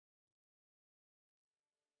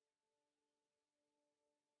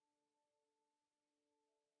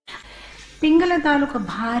పింగళ తాలూకా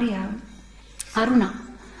భార్య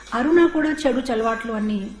అరుణ కూడా చెడు చలవాట్లు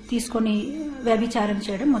అన్ని తీసుకొని వ్యభిచారం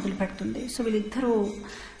చేయడం మొదలు పెడుతుంది. సో వీళ్ళిద్దరూ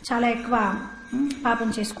చాలా ఎక్కువ పాపం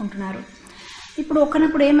చేసుకుంటున్నారు. ఇప్పుడు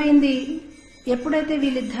ఒకనప్పుడు ఏమైంది, ఎప్పుడైతే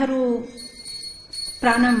వీళ్ళిద్దరూ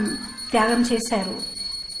ప్రాణం త్యాగం చేశారు,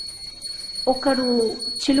 ఒకరు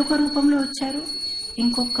చిలుక రూపంలో వచ్చారు,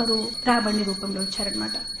 ఇంకొకరు రాబండి రూపంలో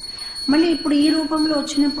వచ్చారనమాట. మళ్ళీ ఇప్పుడు ఈ రూపంలో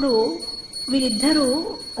వచ్చినప్పుడు వీళ్ళిద్దరూ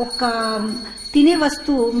ఒక తినే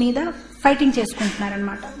వస్తువు మీద ఫైటింగ్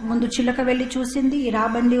చేసుకుంటున్నారనమాట. ముందు చిలుక వెళ్ళి చూసింది, ఈ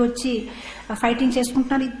రాబండి వచ్చి ఫైటింగ్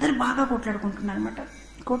చేసుకుంటున్నారు. ఇద్దరు బాగా కొట్లాడుకుంటున్నారు అనమాట.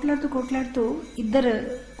 కొట్లాడుతూ ఇద్దరు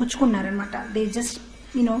గుచ్చుకున్నారనమాట. They just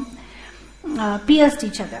pierced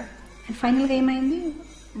each other. And ఫైనల్గా ఏమైంది,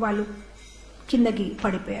 వాళ్ళు కిందకి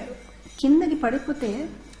పడిపోయారు. కిందకి పడిపోతే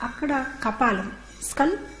అక్కడ కపాలం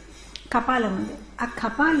ఉంది. ఆ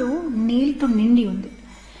కపాలు నీళ్ళతో నిండి ఉంది.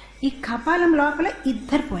 ఈ కపాలం లోపల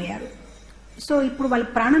ఇద్దరు పోయారు. సో ఇప్పుడు వాళ్ళ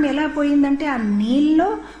ప్రాణం ఎలా పోయిందంటే ఆ నీళ్ళలో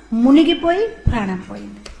మునిగిపోయి ప్రాణం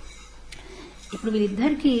పోయింది. ఇప్పుడు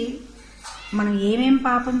వీళ్ళిద్దరికి మనం ఏమేం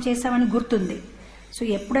పాపం చేశామని గుర్తుంది. సో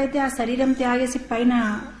ఎప్పుడైతే ఆ శరీరం త్యాగేసి పైన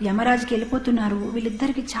యమరాజుకి వెళ్ళిపోతున్నారు,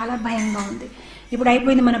 వీళ్ళిద్దరికి చాలా భయంగా ఉంది. ఇప్పుడు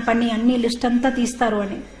అయిపోయింది మన పని, అన్ని లిస్ట్ అంతా తీస్తారు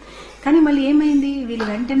అని. కానీ మళ్ళీ ఏమైంది, వీళ్ళు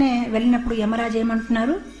వెంటనే వెళ్ళినప్పుడు యమరాజు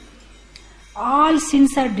ఏమంటున్నారు, ఆల్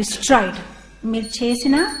సిన్స్ ఆర్ డిస్ట్రాయిడ్. మీరు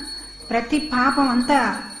చేసిన ప్రతి పాపం అంతా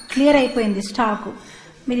క్లియర్ అయిపోయింది స్టాకు,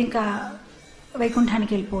 మీరు ఇంకా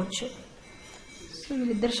వైకుంఠానికి వెళ్ళిపోవచ్చు. సో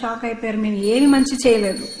వీళ్ళిద్దరు షాక్ అయిపోయారు. మేము ఏమి మంచి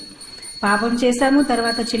చేయలేదు, పాపం చేశాము,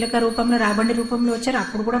 తర్వాత చిలక రూపంలో రాబండి రూపంలో వచ్చారు,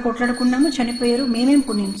 అప్పుడు కూడా కొట్లాడుకున్నాము, చనిపోయారు, మేమేం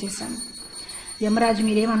పుణ్యం చేశాము. యమరాజు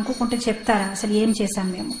మీరేమనుకోకుంటే చెప్తారా అసలు ఏం చేశాం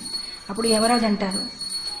మేము? అప్పుడు యమరాజు అంటారు,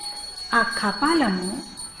 ఆ కపాలము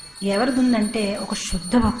ఎవరిదుందంటే ఒక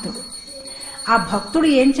శుద్ధ భక్తుడు. ఆ భక్తుడు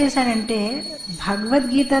ఏం చేశాడంటే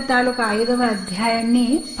భగవద్గీత తాలూకా 5వ అధ్యాయాన్ని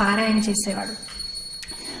పారాయణ చేసేవాడు.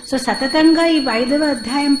 సో సతతంగా ఈ 5వ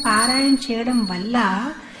అధ్యాయం పారాయణ చేయడం వల్ల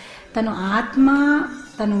తను ఆత్మ,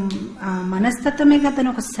 తను మనస్తత్వమేగా తన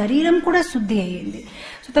ఒక శరీరం కూడా శుద్ధి అయ్యింది.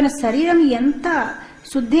 సో తన శరీరం ఎంత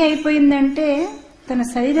శుద్ధి అయిపోయిందంటే తన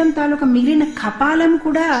శరీరం తాలూకా మిగిలిన కపాలం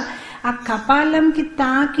కూడా, ఆ కపాలంకి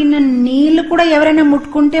తాకిన నీళ్లు కూడా ఎవరైనా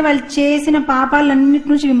ముట్టుకుంటే వాళ్ళు చేసిన పాపాలన్నిటి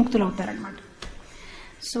నుంచి విముక్తులు అవుతారనమాట.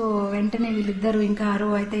 సో వెంటనే వీళ్ళిద్దరూ ఇంకా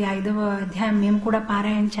అయితే 5వ అధ్యాయం మేము కూడా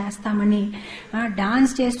పారాయణ చేస్తామని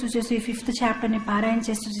డాన్స్ చేస్తూ 5th చాప్టర్ని పారాయణ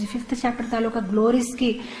చేస్తూ 5th చాప్టర్ తాలూకా గ్లోరీస్కి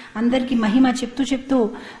అందరికీ మహిమ చెప్తూ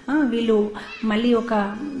వీళ్ళు మళ్ళీ ఒక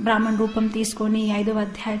బ్రాహ్మణ రూపం తీసుకొని 5వ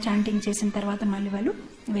అధ్యాయ చాంటింగ్ చేసిన తర్వాత మళ్ళీ వాళ్ళు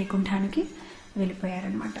వైకుంఠానికి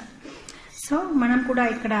వెళ్ళిపోయారనమాట. సో మనం కూడా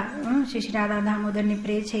ఇక్కడ శ్రీ రాధా దామోదర్ని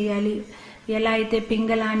ప్రే చేయాలి. ఎలా అయితే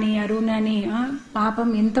పింగళాని అరుణని పాపం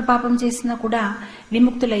ఎంత పాపం చేసినా కూడా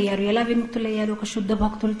విముక్తులయ్యారు. ఎలా విముక్తులయ్యారు? ఒక శుద్ధ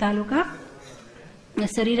భక్తుల తాలూకా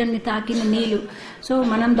శరీరాన్ని తాకిన నీళ్లు. సో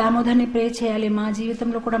మనం దామోదర్ని ప్రే చేయాలి, మా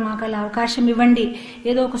జీవితంలో కూడా మాకు అలా అవకాశం ఇవ్వండి.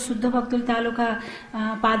 ఏదో ఒక శుద్ధ భక్తుల తాలూకా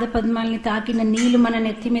పాద పద్మాలని తాకిన నీళ్లు మన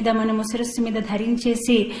నెత్తి మీద, మన శిరస్సు మీద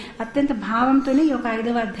ధరించేసి అత్యంత భావంతోనే ఈ ఒక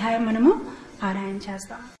 5వ అధ్యాయం మనము పారాయణ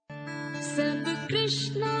చేస్తాం. सब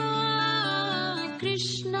कृष्णा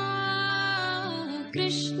कृष्णा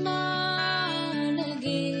कृष्णा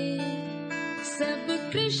लगे, सब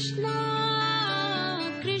कृष्णा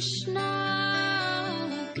कृष्णा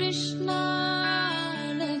कृष्णा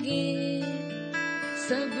लगे,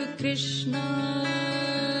 सब कृष्णा